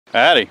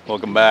Howdy,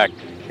 welcome back.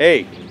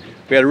 Hey,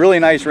 we had a really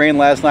nice rain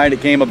last night.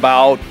 It came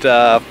about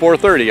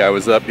 4:30. I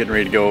was up getting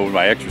ready to go to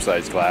my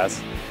exercise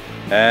class.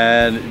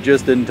 And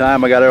just in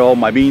time, I got all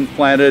my beans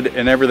planted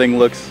and everything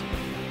looks,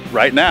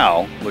 right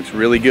now, looks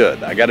really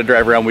good. I got to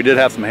drive around. We did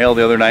have some hail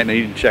the other night and I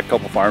need to check a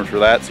couple farms for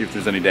that, see if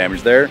there's any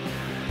damage there.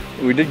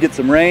 We did get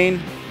some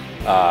rain,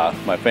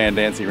 my Fan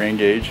Dancy rain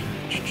gauge.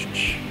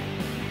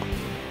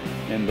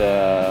 And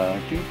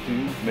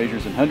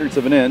measures in hundredths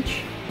of an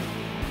inch.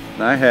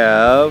 And I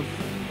have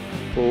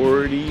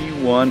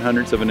 41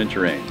 hundredths of an inch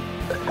of rain.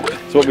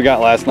 That's what we got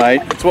last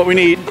night. It's what we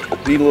need.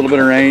 Need a little bit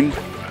of rain.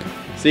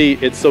 See,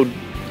 it's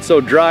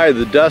so dry,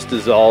 the dust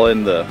is all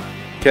in the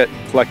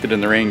collected in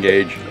the rain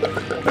gauge.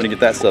 I'm gonna get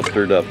that stuff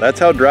stirred up. That's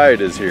how dry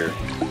it is here.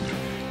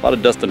 A lot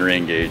of dust in the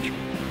rain gauge.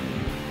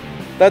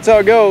 That's how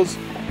it goes.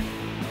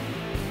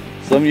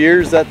 Some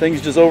years that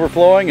thing's just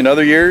overflowing, and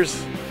other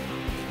years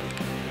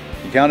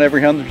you count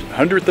every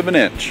hundredth of an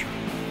inch.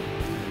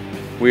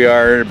 We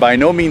are by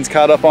no means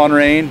caught up on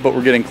rain, but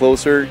we're getting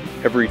closer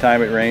every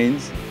time it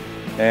rains.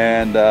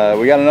 And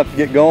we got enough to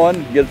get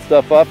going, get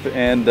stuff up,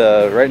 and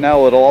right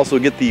now it'll also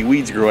get the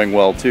weeds growing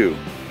well too.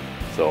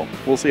 So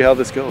we'll see how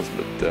this goes,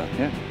 but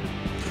yeah,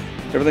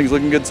 everything's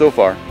looking good so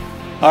far.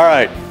 All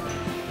right,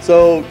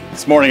 so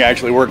this morning I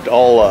actually worked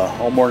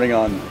all morning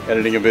on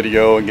editing a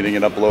video and getting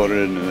it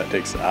uploaded, and that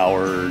takes an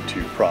hour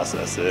to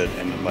process it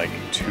and like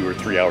 2 or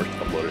 3 hours to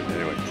upload it.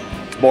 Anyway,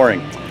 it's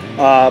boring.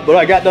 But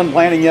I got done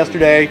planting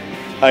yesterday.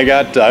 I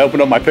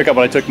opened up my pickup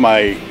and I took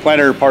my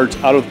planter parts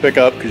out of the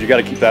pickup because you got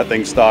to keep that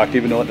thing stocked.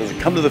 Even though it doesn't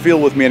come to the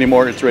field with me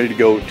anymore, it's ready to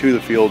go to the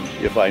field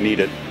if I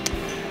need it.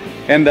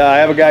 And I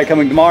have a guy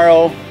coming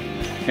tomorrow,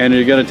 and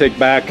you're going to take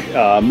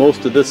back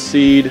most of this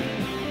seed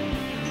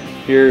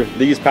here,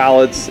 these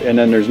pallets, and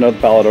then there's another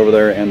pallet over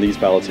there and these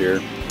pallets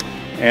here.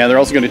 And they're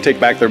also going to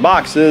take back their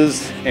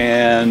boxes,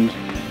 and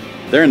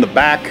they're in the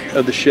back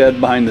of the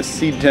shed behind the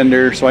seed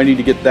tender, so I need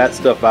to get that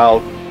stuff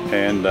out.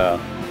 And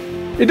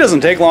it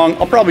doesn't take long.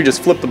 I'll probably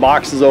just flip the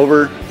boxes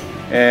over,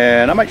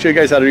 and I might show you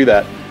guys how to do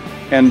that.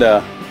 And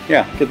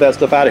yeah, get that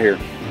stuff out of here.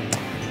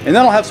 And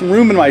then I'll have some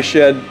room in my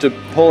shed to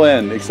pull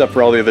in, except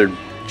for all the other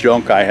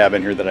junk I have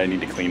in here that I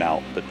need to clean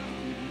out. But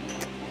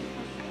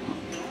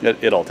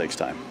it all takes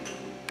time.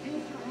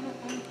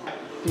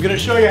 I'm gonna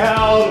show you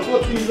how to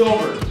flip these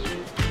over.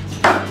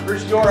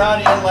 First, you go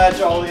around, you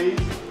unlatch all these.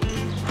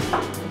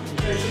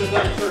 I should have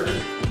done it first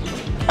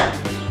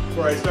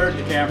before I started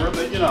the camera,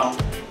 but you know,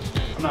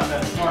 I'm not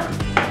that smart.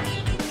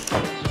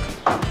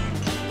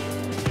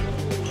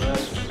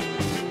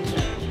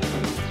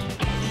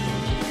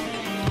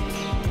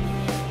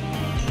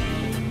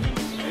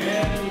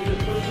 And you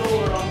just put the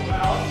roller on the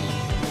pallet.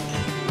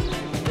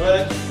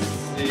 Let's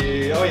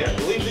see. Oh yeah,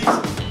 leave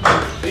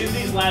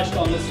these latched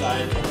on this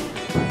side.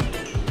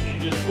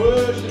 You just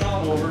push it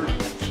on over.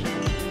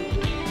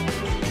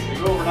 They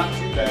go over not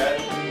too bad.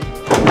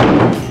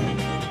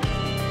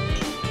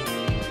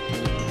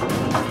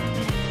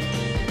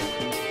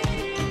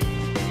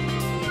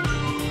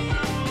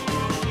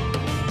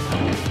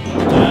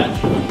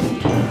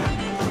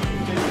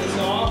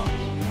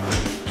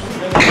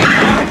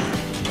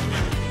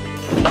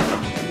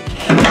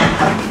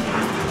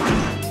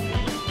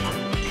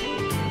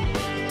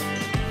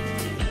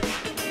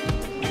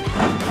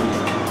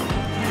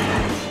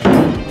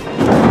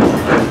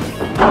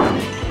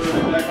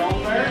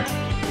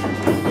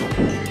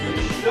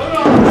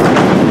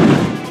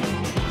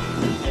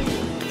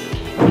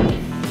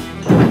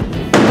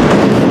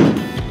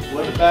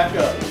 Back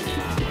up.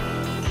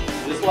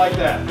 Just like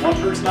that. One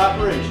person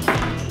operation.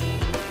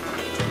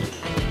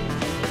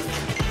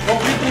 Don't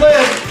forget the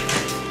lid.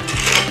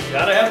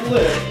 Gotta have the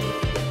lid.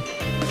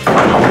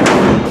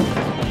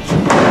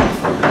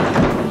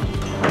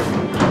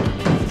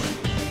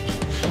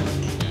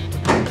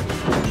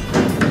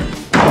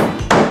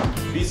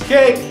 Piece of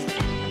cake.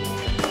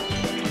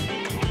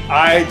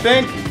 I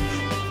think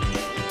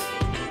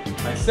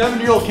my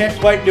 7-year-old can't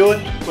quite do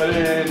it, but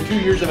in 2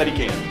 years I bet he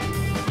can.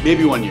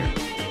 Maybe 1 year.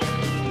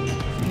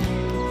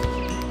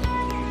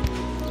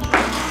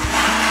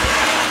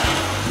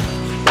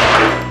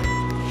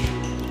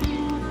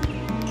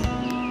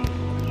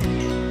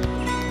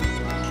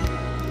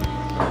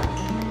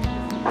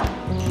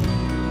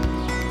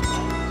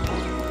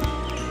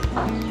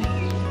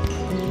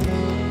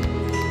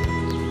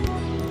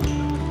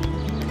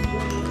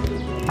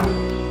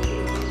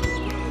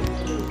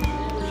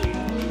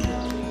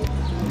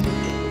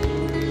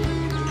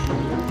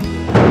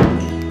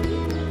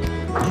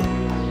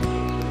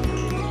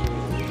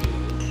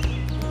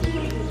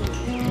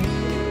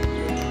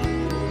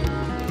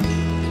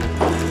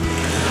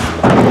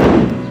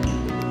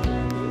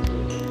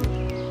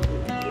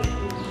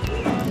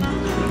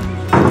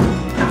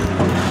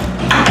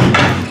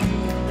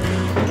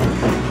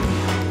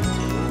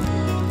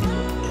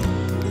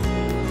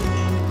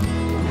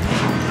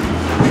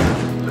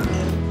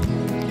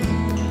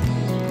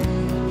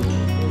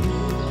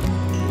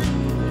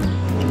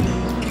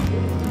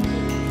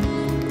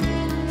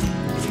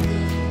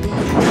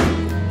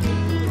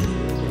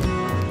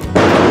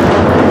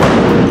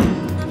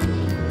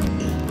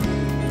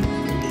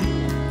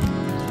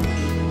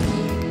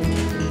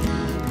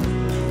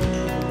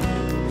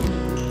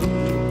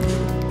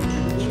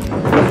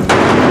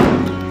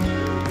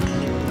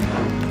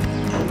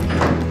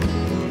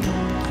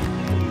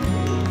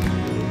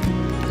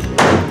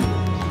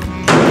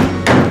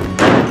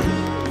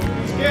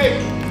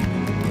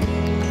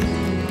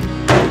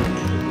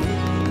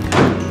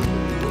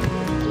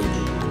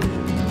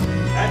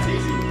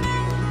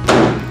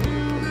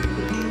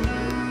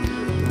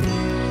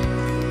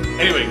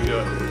 do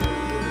it.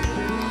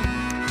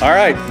 All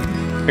right,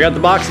 I got the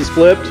boxes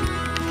flipped.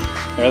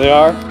 There they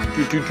are.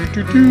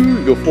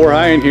 Go 4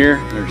 high in here.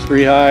 There's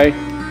 3 high.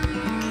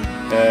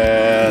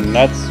 And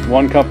that's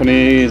one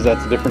company,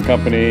 that's a different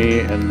company.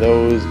 And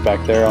those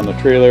back there on the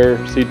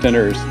trailer, seat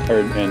tenders,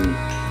 and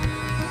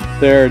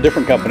they're a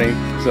different company.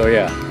 So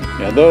yeah,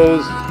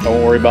 those I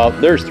won't worry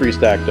about. There's 3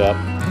 stacked up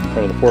in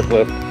front of the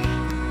forklift.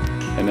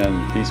 And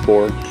then these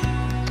 4.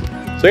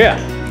 So yeah,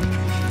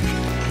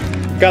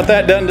 got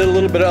that done, did a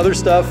little bit of other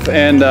stuff.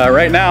 And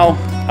right now,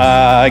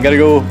 I gotta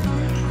go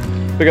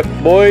pick up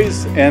the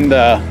boys and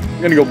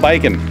I'm gonna go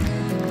biking.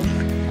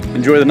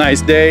 Enjoy the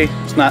nice day.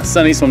 It's not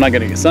sunny, so I'm not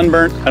gonna get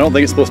sunburnt. I don't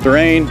think it's supposed to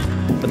rain,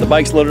 but the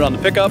bike's loaded on the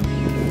pickup.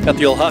 Got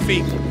the old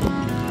Huffy.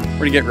 We're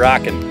gonna get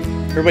rocking.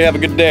 Everybody have a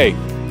good day.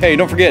 Hey,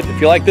 don't forget, if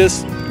you like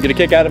this, get a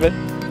kick out of it,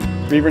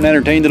 or even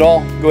entertained at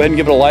all, go ahead and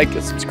give it a like,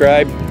 a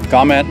subscribe,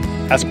 comment,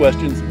 ask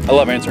questions. I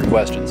love answering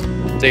questions.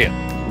 See ya.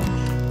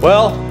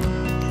 Well,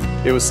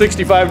 it was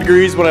 65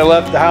 degrees when I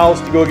left the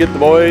house to go get the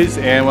boys,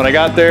 and when I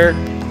got there,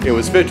 it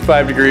was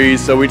 55 degrees,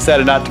 so we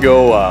decided not to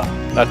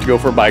go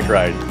for a bike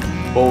ride.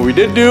 But what we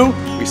did do,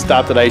 we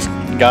stopped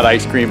at got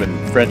ice cream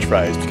and French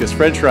fries, because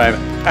French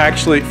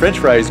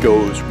fries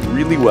goes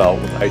really well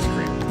with ice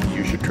cream.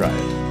 You should try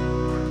it.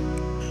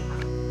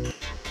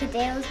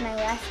 Today was my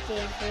last day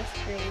of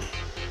 1st grade.